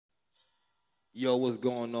Yo, what's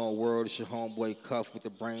going on, world? It's your homeboy Cuff with the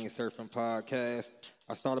Brain Surfing Podcast.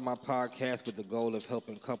 I started my podcast with the goal of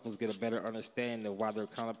helping couples get a better understanding of why their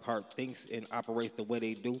counterpart thinks and operates the way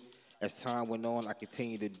they do. As time went on, I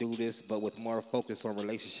continue to do this, but with more focus on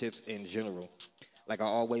relationships in general. Like I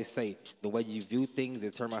always say, the way you view things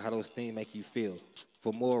determine how those things make you feel.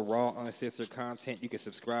 For more raw, uncensored content, you can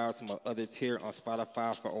subscribe to my other tier on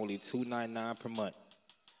Spotify for only $2.99 per month.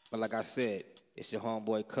 But like I said, it's your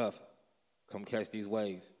homeboy Cuff. Come catch these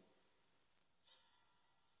waves.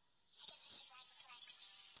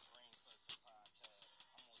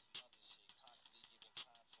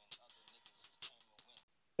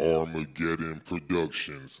 Armageddon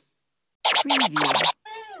Productions. Preview.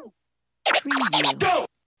 Preview.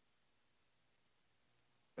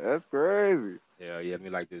 That's crazy. Yeah, let me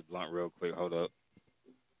light this blunt real quick. Hold up.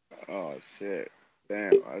 Oh shit.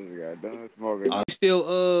 Damn, I just got done smoking.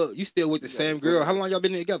 You still with the You got a same girl? How cigarette? long y'all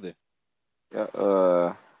been together?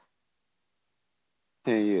 Yeah,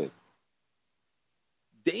 10 years.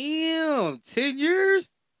 Damn, 10 years?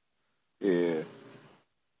 Yeah.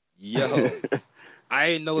 Yo, I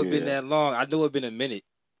didn't know it been Yeah. that long. I know it been a minute,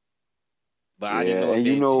 but I didn't Yeah. know it And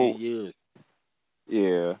been 10 years.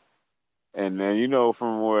 yeah. And then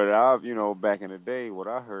from what I've back in the day, what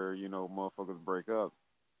I heard, motherfuckers break up,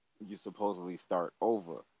 you supposedly start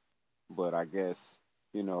over. But I guess,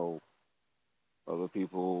 you know, other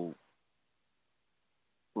people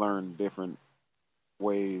learn different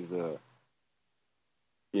ways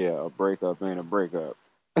yeah, a breakup ain't a breakup.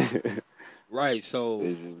 Right. So,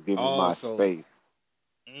 It's just give me my also, space.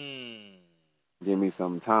 mm, Give me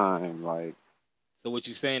some time. Like, so what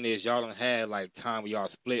you saying is y'all don't have like time where y'all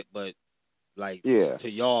split, but like yeah, to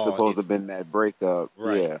y'all, supposed to it's have been that breakup.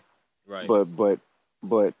 right, Yeah. right.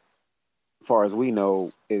 But far as we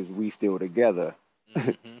know, is we still together.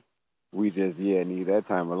 Hmm. We just need that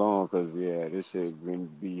time alone because this shit can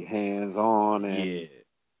be hands on Yeah. and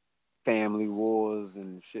family wars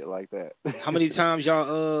and shit like that. How many times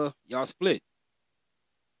y'all split?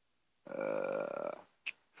 uh,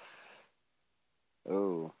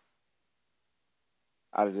 oh,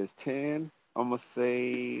 out of this 10, I'm gonna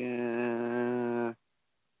say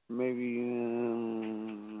maybe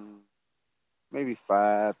maybe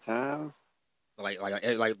 5 times.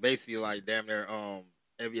 Like basically like damn near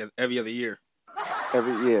every other year.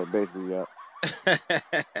 Every year, basically. Yeah,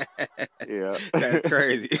 yeah, That's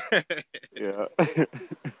crazy. yeah,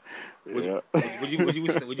 would you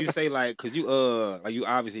yeah. would you say like cause you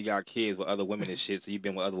obviously got kids with other women and shit, so you've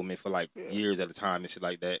been with other women for like Yeah, years at a time and shit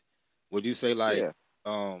like that. Would you say like yeah.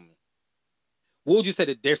 um what would you say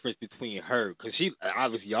the difference between her? Cause she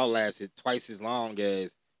obviously y'all lasted twice as long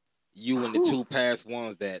as you and the Whew. two past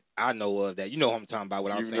ones that I know of that you know what I'm talking about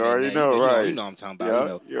without You saying their already name. know, You right? know what I'm talking about, you Yeah,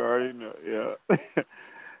 know. you already know. Yeah.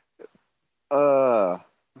 uh,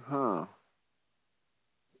 huh.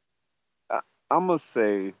 I, I'm gonna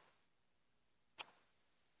say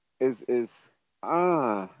is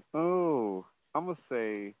oh. I'm gonna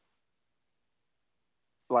say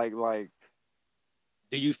like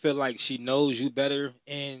Do you feel like she knows you better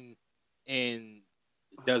and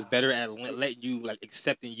does better at letting you like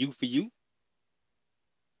accepting you for you?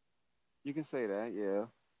 you can say that. Yeah,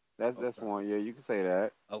 that's Okay. one. Yeah, you can say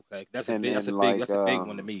that. Okay. That's a And big and like that's a big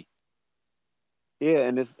one to me. yeah,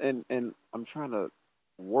 and it's and I'm trying to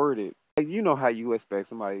word it. Like you know how you expect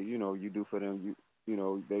somebody, you do for them,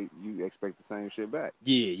 you expect the same shit back.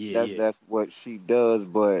 Yeah, yeah, That's yeah. that's what she does,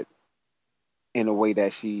 but in a way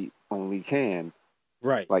that she only can.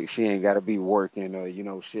 Right. Like she ain't gotta be working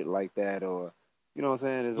or, shit like that or you know what I'm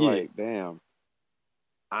saying? It's Yeah. like, damn,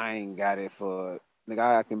 I ain't got it for the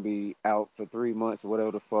guy I can be out for 3 months or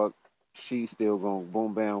whatever the fuck. She still gonna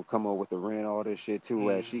boom bam come up with the rent, all this shit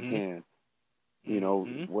too as she Mhm. can,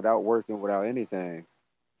 Mhm. without working, without anything.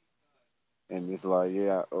 And it's like,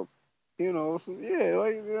 yeah, so yeah,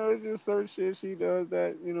 like it's just certain shit she does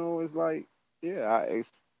that, it's like, yeah,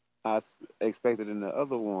 expected in the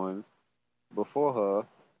other ones before her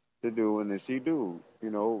to do, and then she do,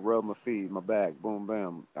 rub my feet, my back, boom,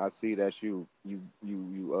 bam. I see that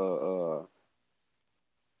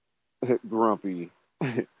grumpy,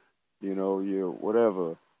 you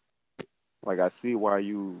whatever. Like I see why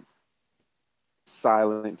you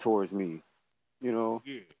silent towards me, you know.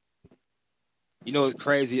 Yeah. You know it's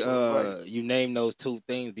crazy. So it's like, You name those two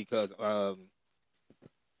things because all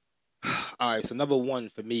right. So number one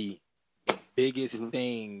for me, the biggest mhm,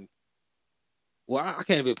 thing. Well, I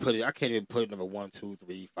can't even put it. I can't even put it number one, two,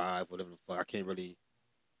 three, five, whatever the fuck. I can't really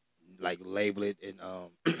like label it in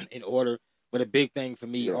in order. But a big thing for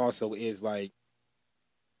me yeah, also is like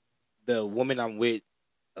the woman I'm with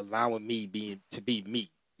allowing me being to be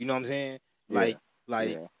me. You know what I'm saying? Yeah. Like, like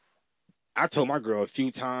Yeah. I told my girl a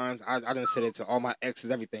few times. I done said it to all my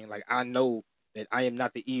exes, everything. Like I know that I am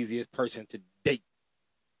not the easiest person to date.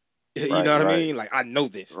 You know Right. what I Right. mean? Like I know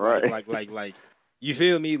this. Right. You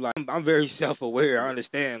feel me? Like I'm very self aware. I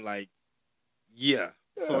understand. Like yeah.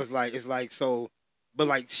 So Yeah. it's like so, but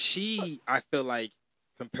like I feel like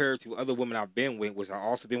compared to other women I've been with, which I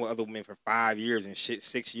also been with other women for 5 years and shit,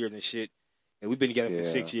 6 years and shit, and we've been together for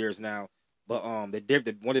Yeah. 6 years now. But one of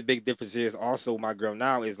the big differences also my girl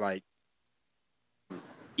now is like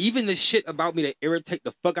even the shit about me that irritate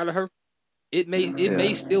the fuck out of her, it may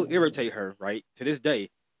Yeah. still irritate her, right? To this day.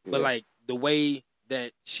 But Yeah. like the way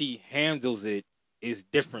that she handles it is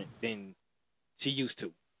different than she used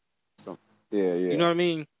to. So, yeah. You Yeah. know what I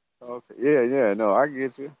mean? Okay. Yeah. Yeah. No, I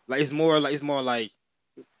get you. Like it's more like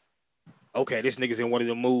okay, this nigga's in one of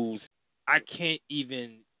the moves. I can't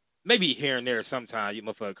even maybe here and there sometimes you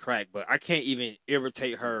motherfucker crack, but I can't even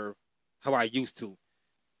irritate her how I used to.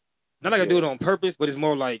 Not like I do it Yeah. on purpose, but it's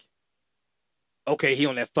more like okay, he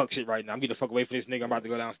on that fuck shit right now. I'm getting the fuck away from this nigga. I'm about to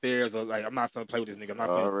go downstairs, or like I'm not finna play with this nigga. I'm not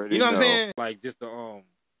finna, you Already know what I'm know. saying? Like just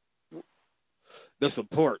the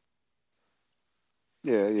support.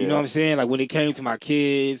 Yeah. You know what Yeah. I'm saying? Like when it came to my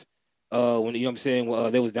kids, when you know what I'm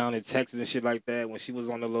saying, they was down in Texas and shit like that. When she was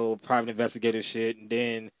on the little private investigator shit, and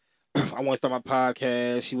then I want to start my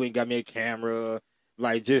podcast. She went and got me a camera,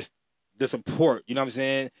 like just the support. You know what I'm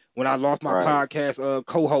saying? When I lost my Right. podcast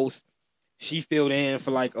co-host, she filled in for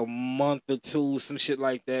like a month or two, some shit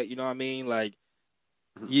like that. You know what I mean? Like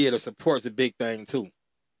yeah, the support's a big thing too.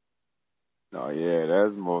 No, yeah,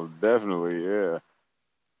 that's most definitely, yeah.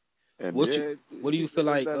 And What you yeah, what do she you feel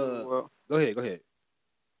does like? that as well. Go ahead, go ahead.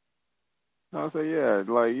 I say, yeah,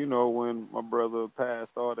 like, when my brother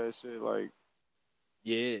passed all that shit, like,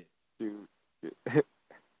 Yeah. she,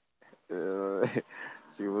 uh,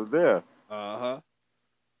 she was there. Uh huh.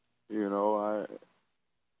 I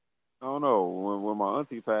don't know. When my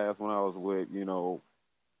auntie passed, when I was with,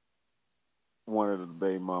 one of the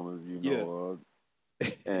baby mamas, Yeah.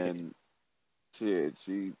 and shit,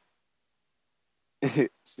 she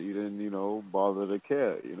didn't, bother to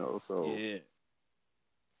care, so Yeah.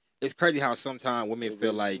 It's crazy how sometimes women it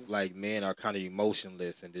feel just, like men are kind of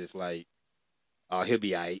emotionless and just like, oh, he'll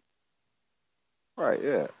be alright. right,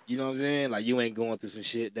 yeah. You know what I'm saying? Like you ain't going through some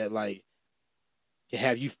shit that like can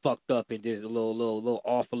have you fucked up and just a little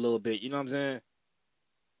off a little bit. You know what I'm saying?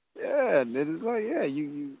 Yeah, and it's like, yeah,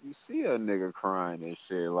 you see a nigga crying and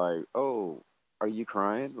shit, like, oh, are you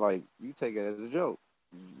crying? Like, you take it as a joke.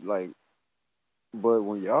 Like, but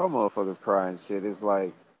when y'all motherfuckers cry and shit, it's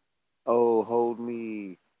like, oh, hold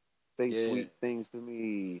me, say Yeah. sweet things to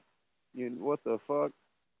me. What the fuck?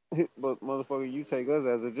 But motherfucker, you take us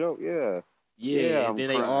as a joke, yeah. Yeah. Yeah, And I'm then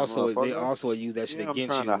crying, they motherfucker. also use that shit Yeah, I'm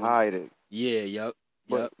against trying you to when hide it. yeah, yep,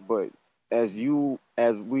 But yep. but as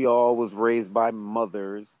we all was raised by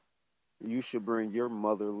mothers, you should bring your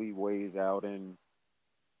motherly ways out and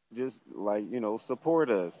just like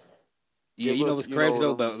support us, Yeah, give you know us what's crazy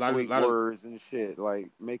though, them but sweet words and shit, like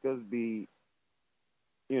make us be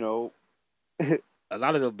you know a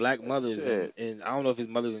lot of the black mothers shit. and I don't know if it's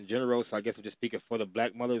mothers in general, so I guess we're just speaking for the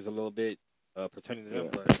black mothers a little bit pertaining to them,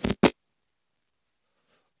 Yeah, but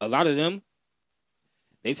a lot of them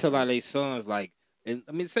they tell a lot of their sons like, and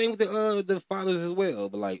I mean same with the fathers as well,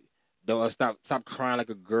 but like don't stop crying like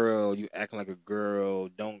a girl, you acting like a girl,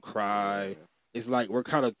 don't cry. yeah, It's like we're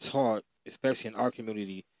kind of taught, especially in our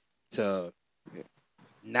community, to yeah,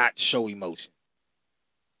 not show emotion.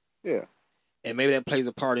 yeah, And maybe that plays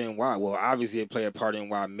a part in why. Well, obviously it play a part in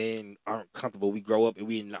why men aren't comfortable. We grow up and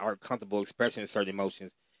we aren't comfortable expressing certain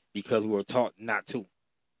emotions because we were taught not to.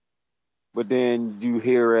 but then you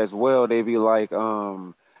hear as well, they be like,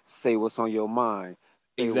 say what's on your mind,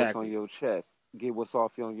 say what's on Exactly. your chest, get what's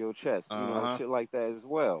off on your chest, Uh huh. shit like that as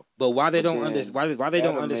well. But why they But don't then why they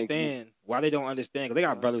don't that'll make me, understand why they don't understand because they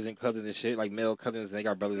got uh, brothers and cousins and shit like male cousins and they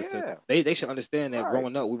got brothers and stuff. yeah, They should understand that right,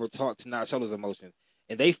 growing up we were taught to not show those emotions,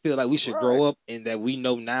 and they feel like we should right, grow up and that we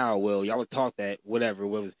know now. Well, y'all was taught that whatever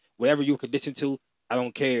you were conditioned to. I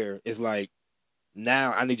don't care. It's like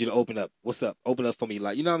now I need you to open up. What's up? Open up for me.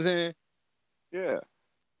 Like you know what I'm saying? yeah.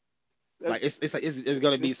 That, Like it's like it's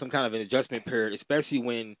gonna be this, some kind of an adjustment period, especially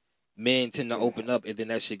when men tend to yeah, open up and then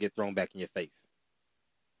that shit get thrown back in your face.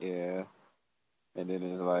 yeah. And then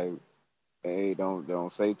it's like, hey,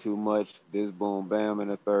 don't say too much. This boom bam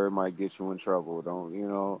and the third might get you in trouble. Don't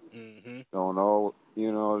Hmm. don't all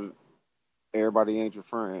everybody ain't your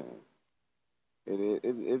friend.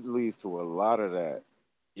 It leads to a lot of that.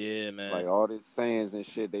 Yeah, Like man. all these sayings and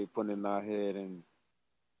shit they put in our head, and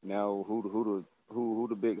now who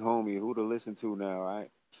the big homie, who to listen to now? I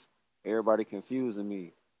Everybody confusing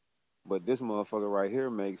me. but this motherfucker right here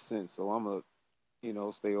makes sense. So I'm gonna,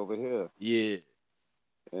 stay over here. Yeah.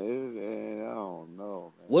 And I don't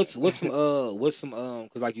know, What's man. some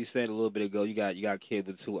because like you said a little bit ago, you got kids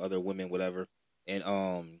with two other women, whatever. And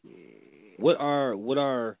what Yeah. are what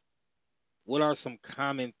are what are some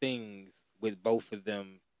common things with both of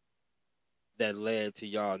them that led to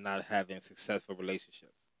y'all not having successful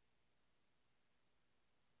relationships?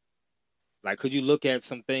 Like, could you look at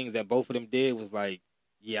some things that both of them did was like,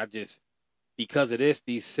 yeah, I just because of this,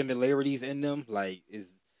 these similarities in them, like,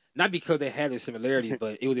 is not because they had the similarities,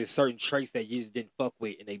 but it was a certain traits that you just didn't fuck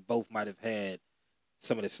with, and they both might have had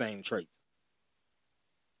some of the same traits.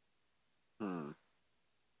 Hmm.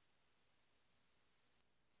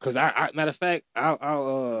 Cause I matter of fact,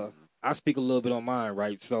 Hmm. I'll speak a little bit on mine,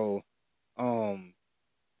 right? So, um,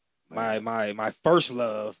 my Man. my my first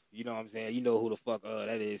love, you know what I'm saying? You know who the fuck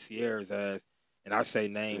that is, Sierra's ass. And I say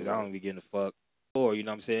names, I Yeah. don't be getting the fuck. Or you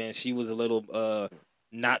know what I'm saying? She was a little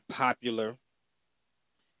not popular,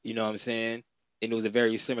 you know what I'm saying? And it was a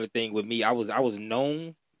very similar thing with me. I was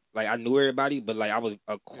known, like I knew everybody, but like I was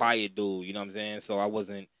a Yeah. quiet dude, you know what I'm saying? So I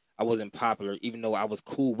wasn't popular, even though I was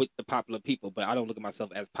cool with the popular people, but I don't look at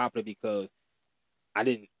myself as popular because I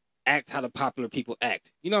didn't act how the popular people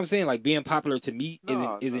act. You know what I'm saying? Like being popular to me isn't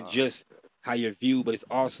No, isn't no. just how you're viewed, but it's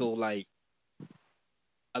also like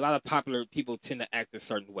a lot of popular people tend to act a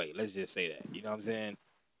certain way. Let's just say that. You know what I'm saying?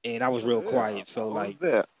 And I was real Yeah, quiet, I so was like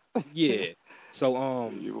there. yeah.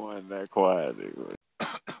 So You weren't that quiet, nigga.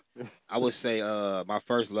 I would say my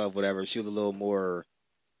first love, whatever, she was a little more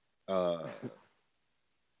uh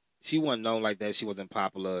she wasn't known like that. She wasn't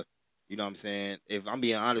popular. You know what I'm saying? If I'm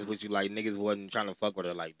being honest Mhm. with you, like niggas wasn't trying to fuck with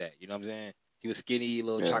her like that. You know what I'm saying? She was skinny,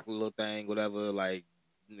 little Yeah. chocolate little thing, whatever. Like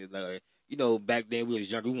back then we was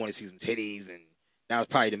younger, we wanted to see some titties, and that was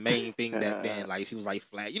probably the main thing back then. Like she was like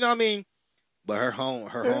flat, you know what I mean? But her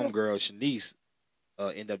Yeah. home girl Shanice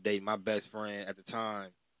ended up dating my best friend at the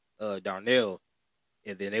time, Darnell,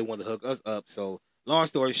 and then they wanted to hook us up. So long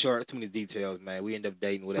story short, too many details, man. We ended up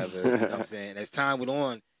dating, whatever. You know what I'm saying? As time went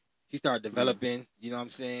on, she started Mhm. developing. You know what I'm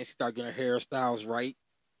saying? She started getting her hairstyles right.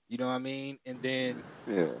 You know what I mean? And then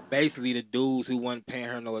Yeah. basically the dudes who wasn't paying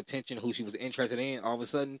her no attention, who she was interested in, all of a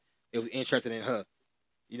sudden they was interested in her.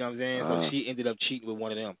 You know what I'm saying? So Uh, she ended up cheating with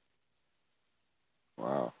one of them.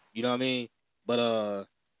 wow. You know what I mean? But uh,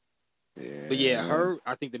 but Yeah, yeah, man. her.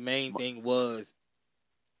 I think the main thing was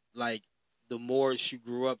like the more she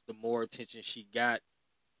grew up, the more attention she got,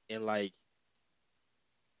 and like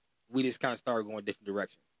we just kind of started going different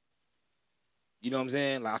directions. You know what I'm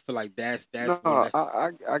saying? Like I feel like that's No, when that.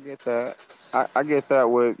 I get that. I get that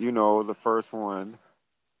with, the first one.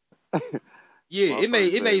 Yeah, My it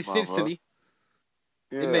first made baby sense to mama. me.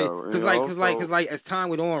 It made Yeah, cause so like as time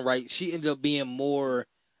went on, right? She ended up being more.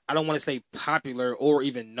 I don't want to say popular or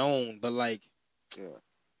even known, but like yeah.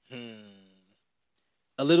 hmm,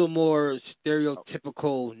 a little more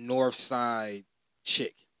stereotypical North Side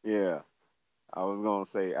chick. Yeah. I was gonna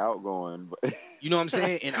say outgoing, but You know what I'm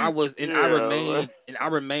saying? And I was yeah, and I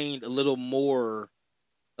remained a little more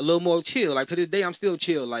chill. Like to this day, I'm still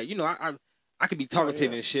chill. Like I could be no,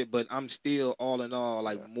 talkative yeah, and shit, but I'm still all in all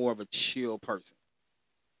like yeah, more of a chill person.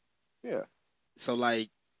 yeah. So like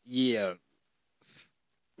yeah,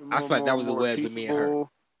 I More, feel like that more, was a more wedge with me and her.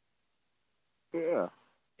 teachable. Yeah.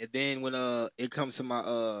 And then when it comes to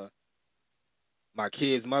my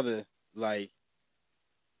kid's mother, like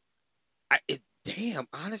damn,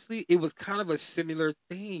 honestly, it was kind of a similar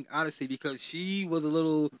thing, honestly, because she was a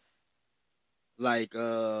little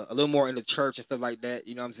more in the church and stuff like that,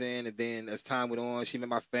 you know what I'm saying? And then as time went on, she met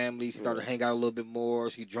my family, she started Yeah. to hang out a little bit more,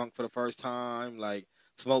 she drunk for the first time, like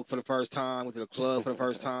smoked for the first time, went to the club for the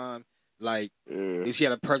first time. Like Yeah. then she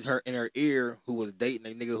had a person her in her ear who was dating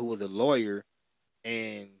a nigga who was a lawyer,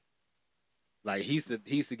 and like he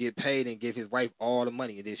used to get paid and give his wife all the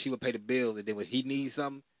money, and then she would pay the bills, and then when he needs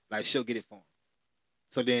something, like she'll get it for him.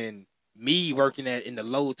 So then me Oh. working at in the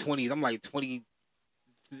low 20s, I'm like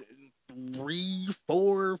 23,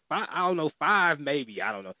 4, 5, I don't know, 5 maybe,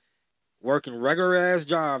 I don't know. Working regular ass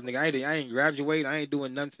jobs, nigga. I ain't graduating, I ain't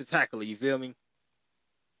doing nothing spectacular. You feel me?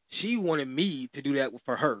 She wanted me to do that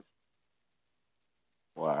for her,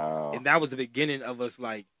 Wow. and that was the beginning of us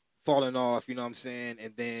like falling off. You know what I'm saying?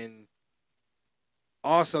 And then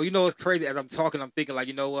also, it's crazy. As I'm talking, I'm thinking like,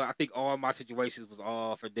 you know what? I think all my situations was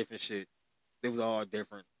all for different shit. It was all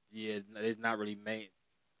different. Yeah, it's not really main.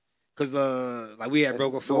 Cause like we had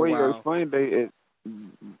broke up The for a way you while. explained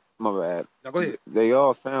my bad. Now go ahead. They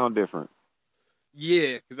all sound different.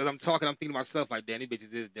 Yeah, because as I'm talking, I'm thinking to myself like, damn, these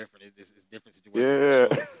bitches is different. It's different situations for Yeah. sure.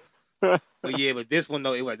 But yeah, but this one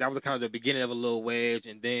though, that was kind of the beginning of a little wedge,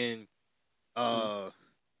 and then uh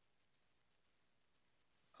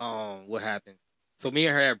what happened. So me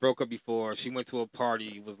and her had broke up before. She went to a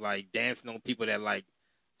party, was like dancing on people that like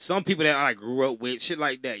some people that I like, grew up with, shit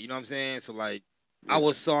like that. You know what I'm saying? So like I Yeah.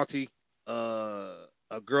 was salty. Uh,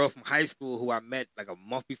 a girl from high school who I met like a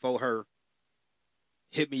month before her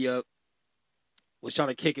hit me up, was trying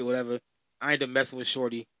to kick it, whatever. I ended up messing with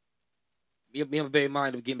Shorty. Me and my baby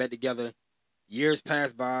mind of getting back together. Years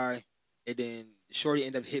passed by, and then Shorty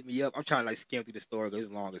ended up hitting me up. I'm trying to like skim through the story because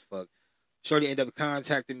it's long as fuck. Shorty ended up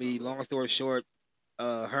contacting me. Long story short,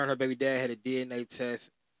 her and her baby dad had a DNA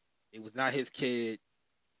test. It was not his kid.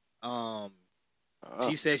 Um, Uh,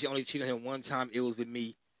 she said she only cheated on him one time. It was with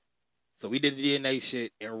me. So we did the DNA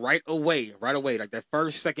shit, and right away, like that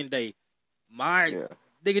first second day, my yeah.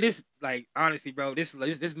 nigga, this like honestly, bro, this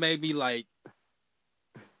made me like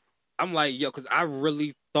I'm like yo, cause I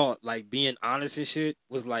really thought like being honest and shit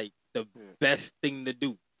was like the Yeah. best thing to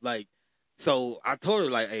do. Like, so I told her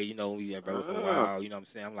like, hey, we had brother for a Uh, while. You know what I'm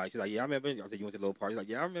saying? I'm like, she's like, yeah, I remember. I said you went to a little party. She's like,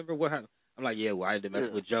 yeah, I remember what happened. I'm like, yeah, well, I had to mess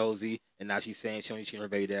yeah. with Josie, and now she's saying she only cheated on her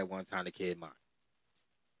baby dad one time, the kid mine.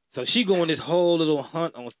 So she going this whole little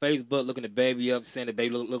hunt on Facebook, looking the baby up, saying the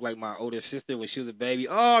baby look like my older sister when she was a baby.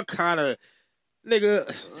 All kind of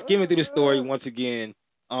nigga skimming through the story Uh, once again.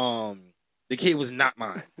 Um, the kid was not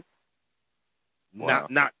mine. Not wow.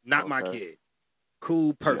 not not my Okay. kid. Cool,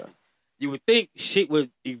 Yeah. perfect. You would think shit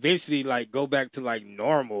would eventually like go back to like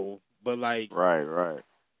normal, but like Right. Right.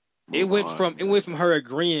 it Move went on. from it went from her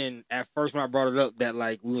agreeing at first when I brought it up that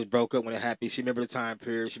like we was broke up when it happened. She remember the time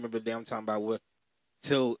period. She remember the damn time about what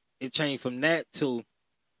till it changed from that to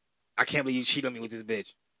I can't believe you cheated on me with this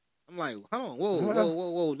bitch. I'm like, hold on, whoa, Yeah. whoa,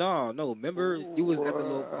 whoa, whoa, no. Remember you was at the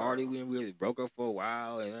little party Wow. when we was broke up for a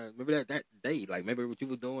while, and remember that day, like remember what you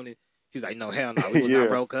was doing? And she's like, no, hell no, we was not Yeah.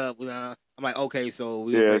 broke up. I'm like, okay, so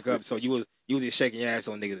we didn't break Yes. up, so you was just shaking your ass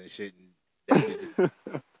on niggas and shit, and that's what.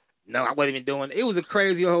 No, I wasn't even doing. It was a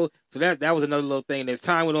crazy whole. So that was another little thing. As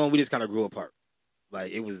time went on, we just kind of grew apart.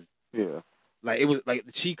 Like Yeah. it was like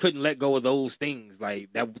she couldn't let go of those things.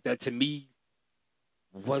 Like that to me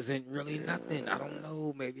wasn't really nothing. I don't Yeah.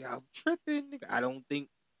 know. Maybe I'm tripping. Nigga. I don't think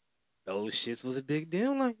those shits was a big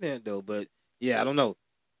deal like that though. But yeah, I don't know.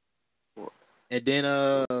 And then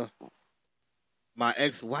my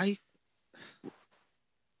ex-wife,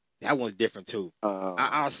 that one's different too.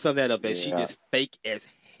 I'll sum that up as she Yeah. just fake as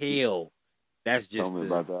hell. That's Tell just me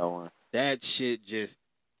about that one. that shit just,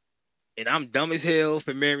 and I'm dumb as hell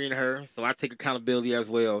for marrying her, so I take accountability as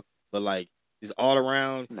well. But like, just all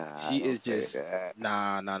around, Nah, she is don't say just that.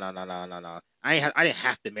 nah. I didn't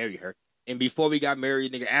have to marry her. And before we got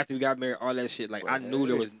married, nigga, after we got married, all that shit, like But hey.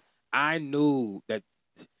 I knew that,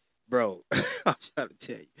 bro. I'm trying to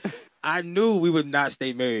tell you, I knew we would not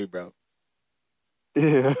stay married, bro.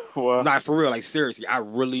 Yeah. Well. Not for real, like seriously, I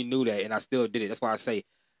really knew that, and I still did it. That's why I say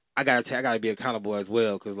I gotta be accountable as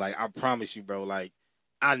well, cause like I promise you, bro, like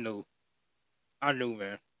I knew,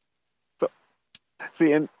 man. So,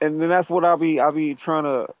 see, and then that's what I be trying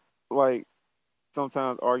to like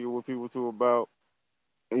sometimes argue with people too about.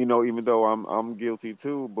 Even though I'm guilty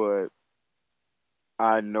too, but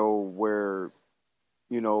I know where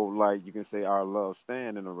like you can say our love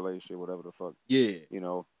stand in a relationship, whatever the fuck, Yeah, you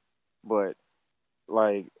know. But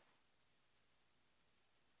like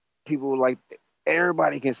people like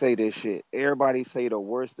everybody can say this shit. Everybody say the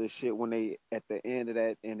worst of shit when they at the end of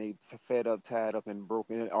that and they fed up, tied up, and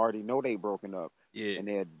broken. Already know they broken up, yeah. and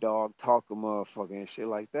they're dog talk a motherfucker and shit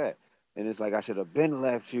like that. And it's like I should have been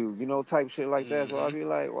left you, type shit like that. So I'd Mm-hmm. be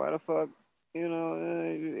like, why the fuck,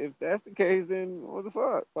 if that's the case, then what the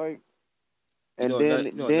fuck, like. And then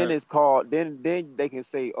Another. it's called then they can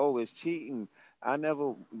say, oh, it's cheating. I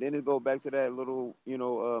never then it go back to that little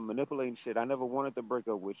manipulating shit. I never wanted to break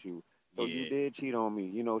up with you, so you Yeah, did cheat on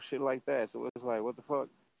me, shit like that. So it's like, what the fuck?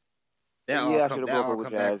 that all Yeah, I come should have that broke all up with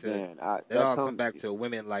come your back ass to then. I that that all come come back to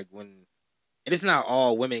women like when, and it's not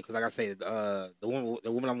all women because like I say, the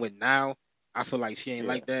woman I'm with now, I feel like she ain't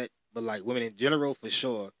Yeah. like that, but like women in general for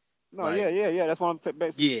sure, No, yeah, like yeah, yeah. That's what I'm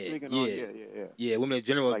basically yeah, speaking on. yeah, Yeah, yeah, yeah. yeah, women in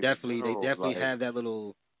general Like they general, definitely like have that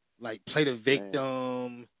little like play the man,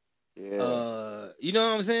 victim, yeah. you know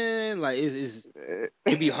what I'm saying? Like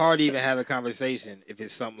it'd be hard to even have a conversation if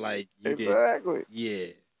it's something like you did, Exactly. yeah.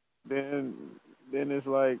 Then it's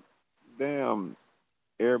like, damn,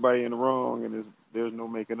 everybody in the wrong, and there's no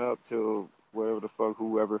making up till whatever the fuck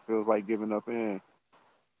whoever feels like giving up in.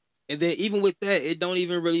 And then even with that, it don't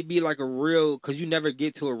even really be like a real, because you never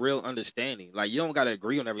get to a real understanding. Like you don't gotta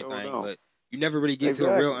agree on So everything, don't. but you never really get to a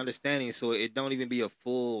real Exactly. understanding. So it don't even be a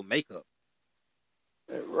full makeup.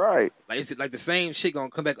 Right. Like it's like the same shit gonna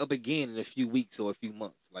come back up again in a few weeks or a few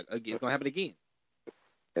months. Like it's gonna happen again.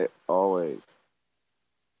 Always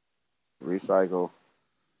recycle.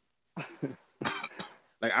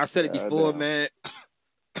 Like I said it God before, damn. man.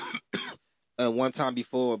 One time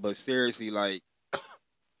before, but seriously, like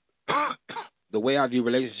the way I view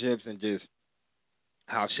relationships and just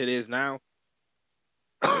how shit is now.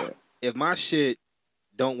 Yeah. If my shit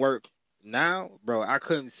don't work now, bro, I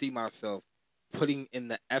couldn't see myself putting in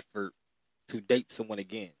the effort to date someone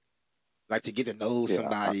again. Like to get to know Yeah.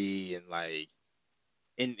 somebody and like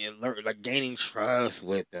and learn like gaining trust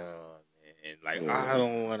with them and like I Yeah.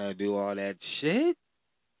 don't want to do all that shit.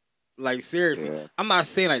 Like seriously, Yeah. I'm not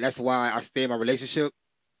saying like that's why I stay in my relationship,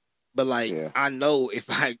 but like Yeah. I know if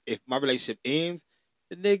my relationship ends,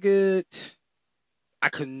 the nigga, I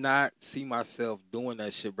could not see myself doing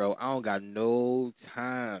that shit, bro. I don't got no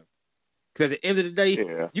time. Cause at the end of the day,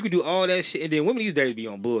 Yeah. you can do all that shit, and then women these days be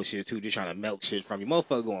on bullshit too, just trying to milk shit from you.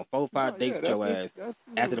 Motherfucker going four, No, five dates yeah, with your ass. that's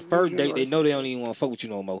After the new first date, they know generation. they Yeah. don't even want to fuck with you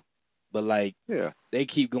no more. But like Yeah. they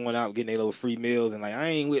keep going out getting their little free meals, and like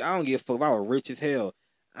I don't give a fuck if I was rich as hell.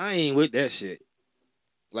 I ain't with that shit.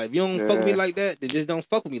 Like if you don't fuck with me Yeah. like that, then just don't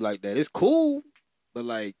fuck with me like that. It's cool, but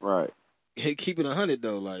like Right. keep it 100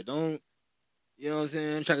 though. Like don't, you know what I'm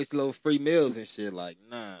saying? I'm trying to get you little free meals and shit. Like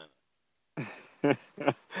nah.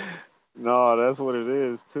 No, that's what it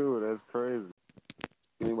is too. That's crazy.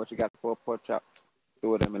 Give me what you got for a pork chop.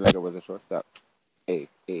 Do it at me like it was a shortstop. Hey,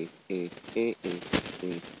 hey, hey, hey, hey,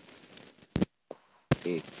 hey,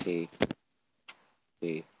 hey, hey,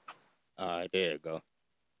 hey. All right, there you go.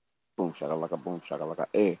 Boom shaka like a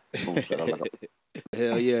hey. Boom shaka like a.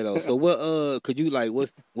 Hell yeah though. So what could you like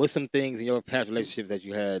what's some things in your past relationships that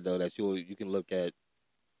you had though that you can look at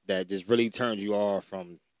that just really turned you off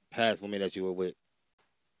from past women that you were with?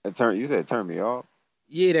 It turn. You said turn me off.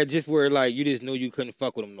 Yeah, that just where like you just knew you couldn't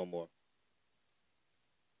fuck with them no more.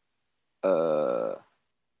 Uh,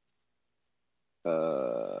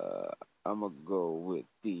 uh. I'm gonna go with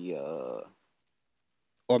the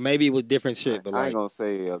Or maybe it was different I, shit, but I ain't like gonna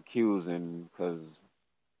say accusing because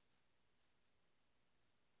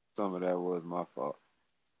some of that was my fault.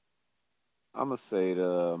 I'm gonna say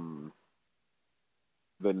the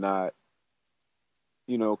not,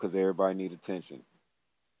 because everybody need attention.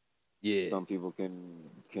 yeah. Some people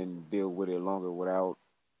can deal with it longer without,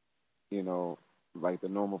 you know, like the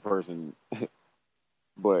normal person.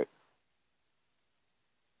 But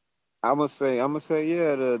I'm gonna say,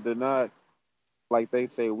 yeah, the not like they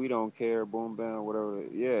say we don't care, boom bam, whatever.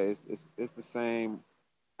 Yeah, it's the same.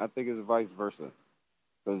 I think it's vice versa.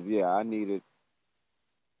 Cause yeah, I needed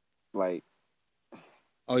like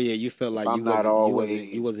Oh yeah, you felt if like I'm not you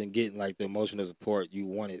always wasn't getting like the emotional support you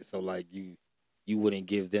wanted, so like you wouldn't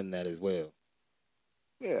give them that as well.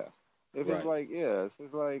 yeah. If it's Right. like yeah, if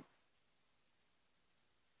it's like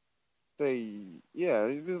say yeah,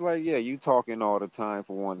 if it's like yeah, you talking all the time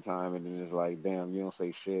for one time and then it's like damn, you don't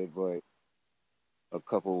say shit, but a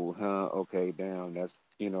couple, huh? Okay, damn, that's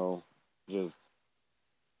just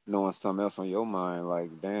knowing something else on your mind.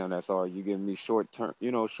 Like damn, that's all you giving me short term,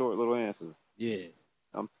 short little answers. Yeah.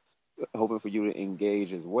 I'm hoping for you to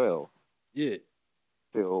engage as well. Yeah.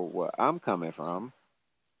 Feel where I'm coming from.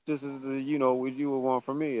 This is the what you would want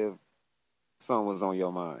from me if something was on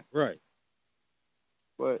your mind. Right.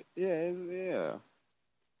 But yeah, yeah,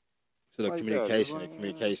 So the like that. Just communication, like the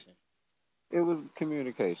communication. it was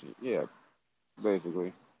communication. Yeah,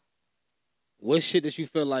 basically. What shit that you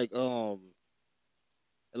feel like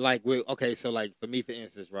with okay, so like for me for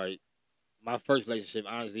instance, right? My first relationship,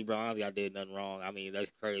 honestly, bro, honestly, I did nothing wrong. I mean,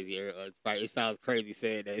 that's crazy. It sounds crazy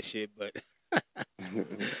saying that shit, but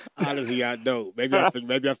honestly, I don't. Maybe I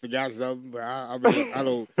forgot something, but I really I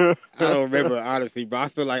don't remember honestly. But I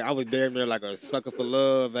feel like I was damn near like a sucker for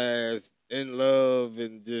love, as in love,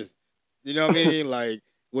 and just you know what I mean, like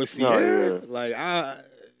with Oh Sierra, yeah. like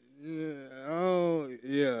oh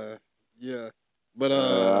yeah, yeah, but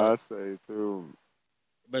I say too.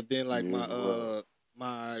 but then like Me my as well.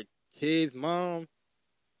 my kid's mom,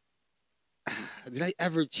 did I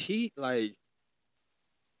ever cheat? Like,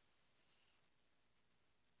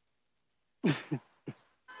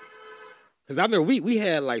 cause I remember we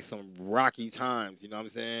had like some rocky times, you know what I'm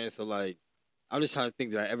saying? So like, I'm just trying to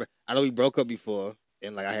think that I know we broke up before,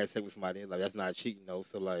 and like I had sex with somebody, like that's not cheating though.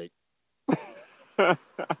 So like, I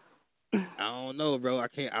don't know, bro.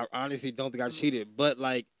 I honestly don't think I cheated, but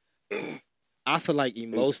like, I feel like it's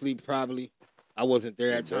emotionally probably I wasn't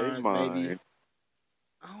there at in their times. Maybe mind.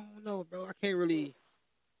 I don't know, bro. I can't really.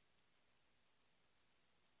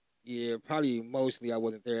 Yeah, probably emotionally I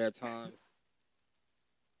wasn't there at times.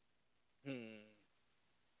 Hmm.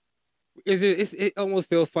 It almost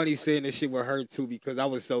feel funny saying this shit with her too because I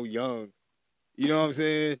was so young. You know what I'm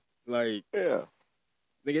saying? Like, Yeah.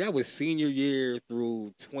 nigga, that was senior year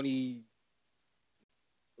through 20.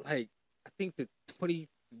 like I think the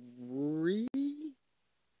 23. I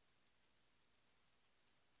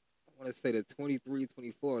want to say the 23,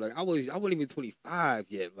 24. Like I wasn't even 25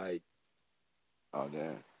 yet. Like Oh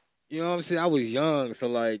damn. you know what I'm saying? I was young, so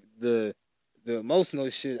like the emotional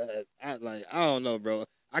shit. I don't know, bro.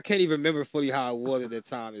 I can't even remember fully how I was at that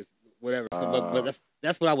time. Is whatever. But Uh,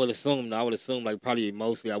 that's what I would assume. Though. I would assume like probably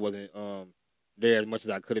mostly I wasn't there as much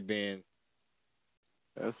as I could have been.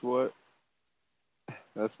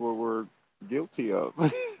 that's what we're guilty of.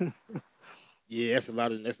 Yeah, that's a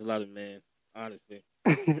lot of man. Honestly,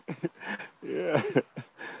 Yeah.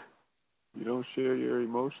 You don't share your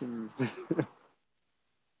emotions.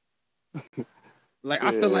 like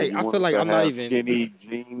Yeah, you I want feel us like to I'm not have even. skinny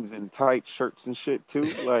jeans and tight shirts and shit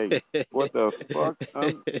too. Like, what the fuck?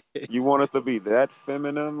 You want us to be that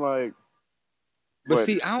feminine? Like, But but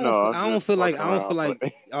see, no, I'm just fucking I don't feel around. But like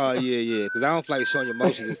yeah, because I don't feel like showing your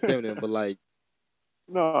emotions is feminine. But like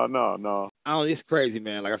no, no, no. I don't. It's crazy,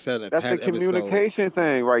 man. Like I said in the That's the past episode. communication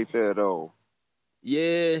thing right there, though.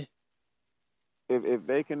 Yeah, If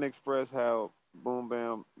they can express how boom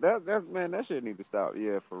bam, that man, that shit need to stop.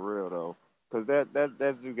 Yeah, for real though. Cause that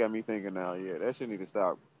just got me thinking now. Yeah, that shit need to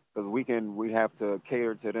stop. Cause we have to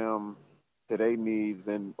cater to them, to their needs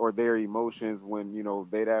and or their emotions when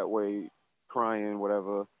they that way crying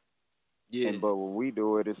whatever. yeah, And but when we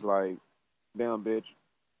do it, it's like, damn bitch,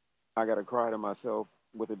 I gotta cry to myself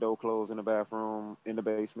with the door closed in the bathroom in the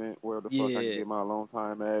basement where the fuck I can yeah, get my alone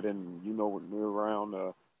time at, and when you're around.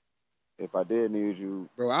 If I did need you,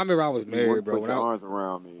 bro. I remember I was you married, wouldn't put your arms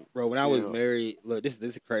around me. when I You was know, married. Look, this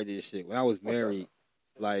is crazy as shit. When I was married,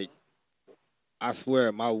 like I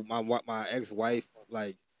swear, my ex wife,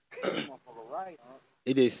 like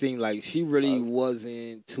it just seemed like she really uh,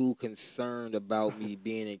 wasn't too concerned about me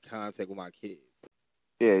being in contact with my kids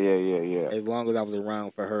yeah, yeah, yeah, yeah, as long as I was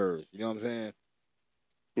around for hers. You know what I'm saying?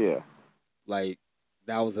 yeah. Like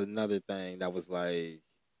that was another thing that was like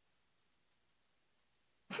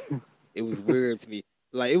it was weird to me.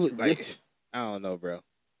 Like it was Yeah. like I don't know, bro.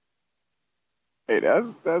 Hey, that's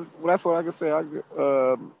what I can say.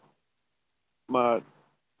 My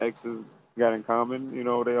exes got in common.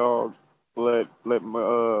 They all let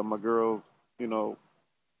my girls, you know,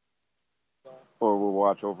 or will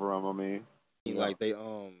watch over them. I mean, Like they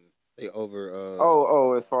over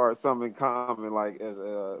oh, as far as something in common, like as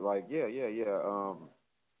like yeah, yeah, yeah.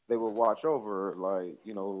 They would watch over, like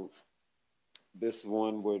this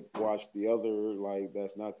one would watch the other, like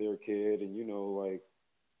that's not their kid, and like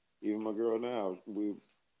even my girl now, you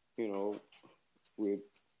know, we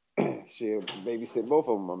she'll babysit both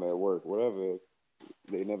of them. I'm at work, whatever.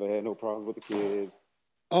 They never had no problems with the kids.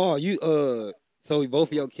 oh you so both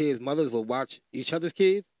of your kids' mothers will watch each other's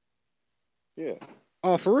kids? Yeah,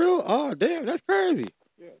 Oh, for real? Oh, damn, that's crazy.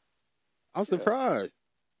 yeah, I'm yeah, surprised.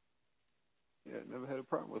 yeah. Never had a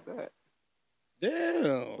problem with that. Damn.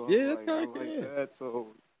 So I'm Yeah, that's like, I kind of like good. that.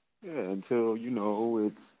 So yeah, until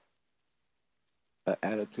it's an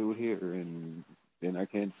attitude here, and then I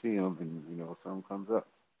can't see them, and something comes up.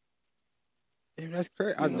 Damn, that's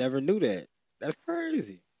crazy. I You know, never knew that. That's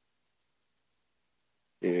crazy.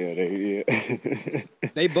 yeah, they yeah,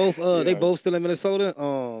 They yeah, both still in Minnesota.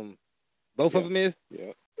 Both of yeah, them is.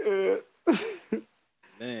 yeah. Yeah.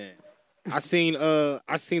 Man, I seen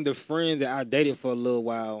the friend that I dated for a little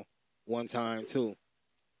while one time too.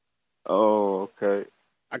 Oh, okay.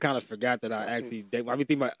 I kind of forgot that I I think. actually date. I be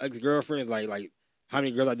thinking about ex girlfriends, like how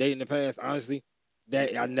many girls I dated in the past. Honestly,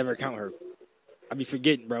 that I never count her. I be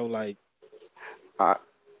forgetting, bro. Like I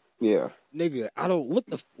yeah. nigga, I don't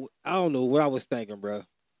I don't know what I was thinking, bro.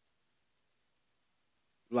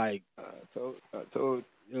 Like I told.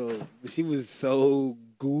 she was so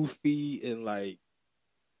goofy and like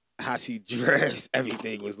how she dressed,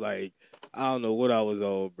 everything was like I don't know what I was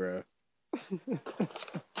on, bro.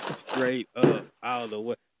 Straight up, I don't know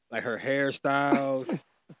what like her hairstyles,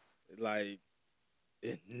 like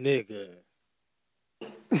nigga.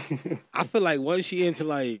 I feel like once she into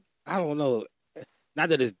like I don't know, not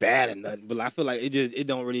that it's bad or nothing, but I feel like it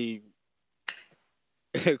don't really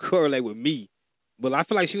correlate with me. But I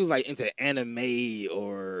feel like she was like into anime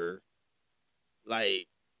or like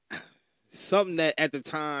something that at the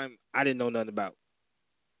time I didn't know nothing about.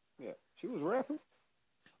 Yeah, she was rapping.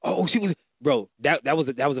 Oh, she was bro. That was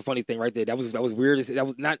a funny thing right there. That was weird. That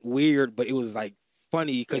was not weird, but it was like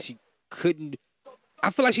funny Yeah, because she couldn't. I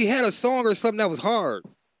feel like she had a song or something that was hard.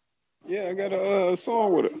 yeah. I got a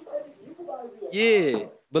song with her. Yeah,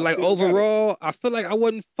 but I like still got it. overall, I feel like I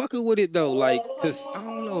wasn't fucking with it though. Like, cause I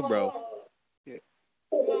don't know, bro. Yeah.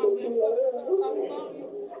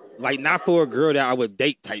 Like not for a girl that I would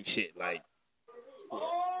date type shit. Like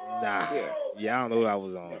Nah. Yeah. Yeah, I don't know what I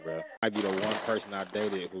was on, bro. I'd be the one person I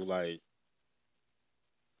dated who like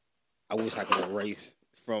I wish I could erase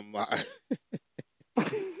from my.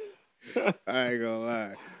 I ain't gonna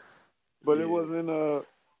lie. But it Yeah. wasn't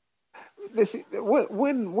this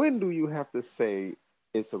when do you have to say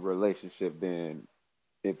it's a relationship then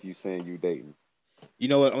if you saying you dating? You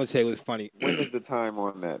know what? I'm gonna tell you what's funny. When is the time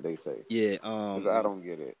on that they say? Yeah. Because I don't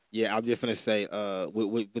get it. Yeah. I'm just gonna say.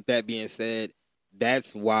 With that being said,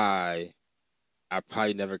 that's why I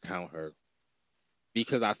probably never count her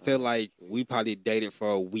because I feel like See. we probably dated for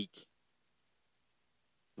a week,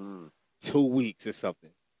 Mm. 2 weeks or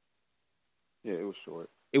something. Yeah, it was short.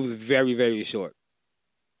 It was very, very short.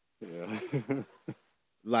 Yeah.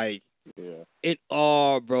 Like Yeah.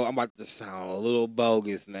 bro, I'm about to sound a little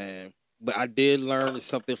bogus, man. But I did learn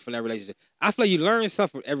something from that relationship. I feel like you learn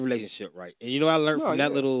something from every relationship, right? And you know what I learned No, from that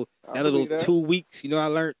yeah. little I that little believe that. 2 weeks. You know what I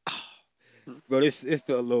learned, Mm. bro. This it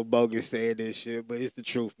felt a little bogus saying this shit, but it's the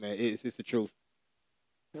truth, man. It's the truth.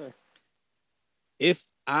 Yeah. If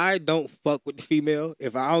I don't fuck with the female,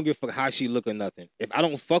 if I don't give a fuck how she look or nothing, if I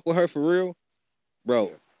don't fuck with her for real, bro,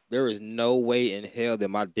 Yeah. there is no way in hell that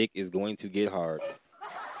my dick is going to get hard.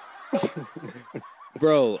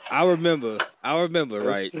 Bro, I remember, That's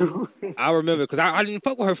right? true. I remember because I didn't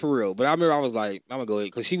fuck with her for real, but I remember I was like, I'm gonna go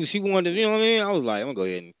ahead because she wanted, you know what I mean? I was like, I'm gonna go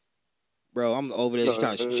ahead and, bro, I'm over there. No,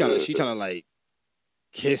 She trying to like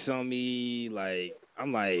kiss on me, like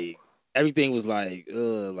I'm like everything was like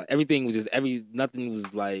everything was just nothing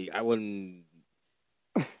was like I wouldn't,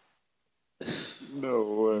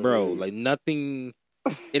 no bro, way. like nothing.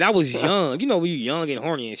 And I was young, you know, when you young and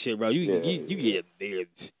horny and shit, bro, Yeah, you yeah. get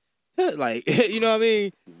niggas, like you know what I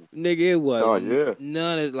mean, nigga, it was Oh yeah.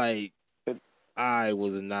 none of like It, I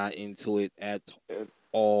was not into it at it,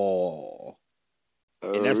 all.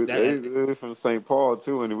 And that's that. they from St. Paul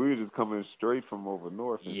too, and we were just coming straight from over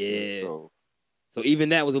north and shit. Yeah. So So even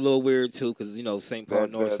that was a little weird too, because you know St. Paul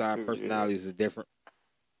North that Side too, yeah, personalities is different.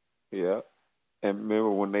 yeah. And remember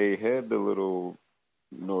when they had the little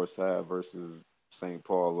north side versus St.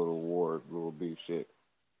 Paul little war, little beef shit.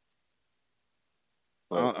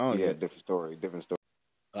 But I don't yeah, even. different story, different story.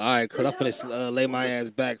 All right, cause I'm finna lay my ass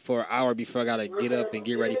back for an hour before I gotta get up and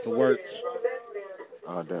get ready for work.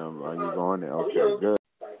 Oh damn, are you going there? Okay, good.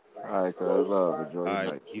 All right, cuz love, enjoy All your right,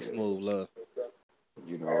 night. be Shit. smooth, love.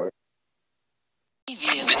 You know it.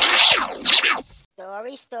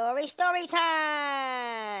 Story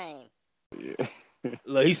time. Yeah.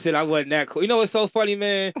 Look, he said I wasn't that cool. You know what's so funny,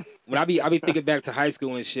 man? When I be thinking back to high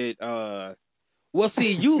school and shit. Well,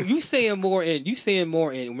 see, you saying more and you saying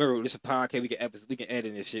more and remember this is a podcast. We can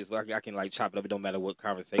edit this shit, so I can like chop it up. It don't matter what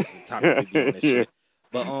conversation topic we be on this Yeah. shit.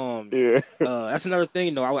 But Yeah. that's another thing.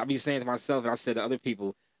 You know, I be saying to myself and I said to other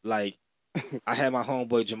people like I had my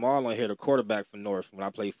homeboy Jamal on here, the quarterback for North. When I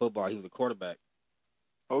played football, he was a quarterback,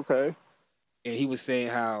 Okay. and he was saying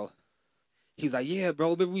how he's like, yeah,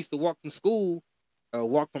 bro. Remember we used to walk from school,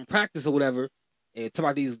 walk from practice or whatever, and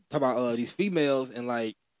talk about these females and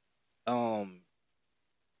like um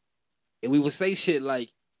and we would say shit like,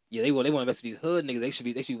 yeah, they want to mess with these hood niggas. They should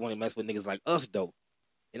be wanting to mess with niggas like us though.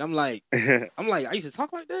 And I'm like, I used to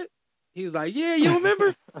talk like that. He's like, yeah, you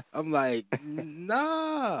remember? I'm like,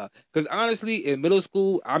 nah, because honestly, in middle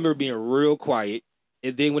school, I remember being real quiet,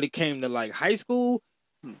 and then when it came to like high school,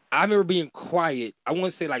 I remember being quiet. I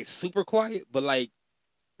wouldn't say like super quiet, but like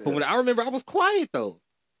from Yeah. what I remember, I was quiet though.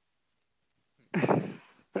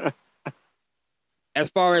 As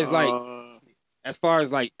far as like, uh,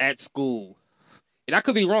 at school, and I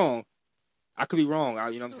could be wrong. I could be wrong.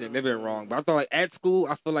 You know what I'm saying? Maybe I'm wrong. But I thought like at school,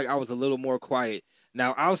 I feel like I was a little more quiet.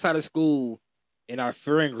 Now outside of school, in our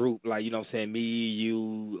friend group, like you know what I'm saying, me,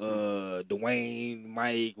 you, Dwayne,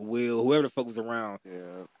 Mike, Will, whoever the fuck was around,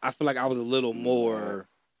 yeah. I feel like I was Nah. a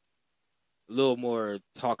little more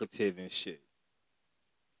talkative and shit.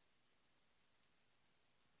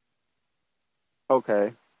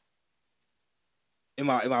 Okay. Am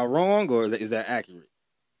I wrong or is that accurate?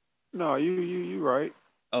 No, you right.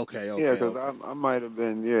 Okay, Yeah, okay, cause okay. I might have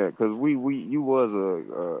been, yeah, cause we you was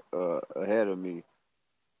ahead of me.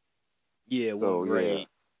 Yeah, one So yeah, grade.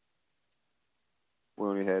 we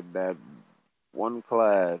only had that one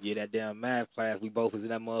class. Yeah, that damn math class. We both was in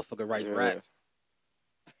that motherfucker writing Yeah. raps.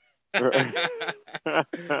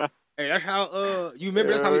 Hey, that's how you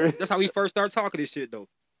remember Yeah. that's how we first started talking this shit though.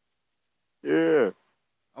 Yeah.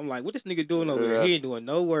 I'm like, what this nigga doing over there? Yeah. He ain't doing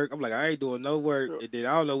no work. I'm like, I ain't doing no work. And then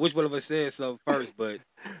I don't know which one of us said something first, but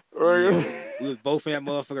yeah, we was both in that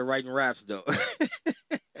motherfucker writing raps though.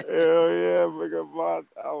 Hell yeah, because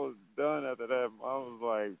I was done after that. I was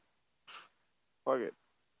like, fuck it.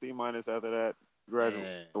 C minus after that. Graduate.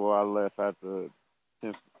 Man, Well, I left after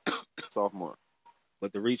 10th. sophomore.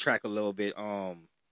 But to retrack a little bit,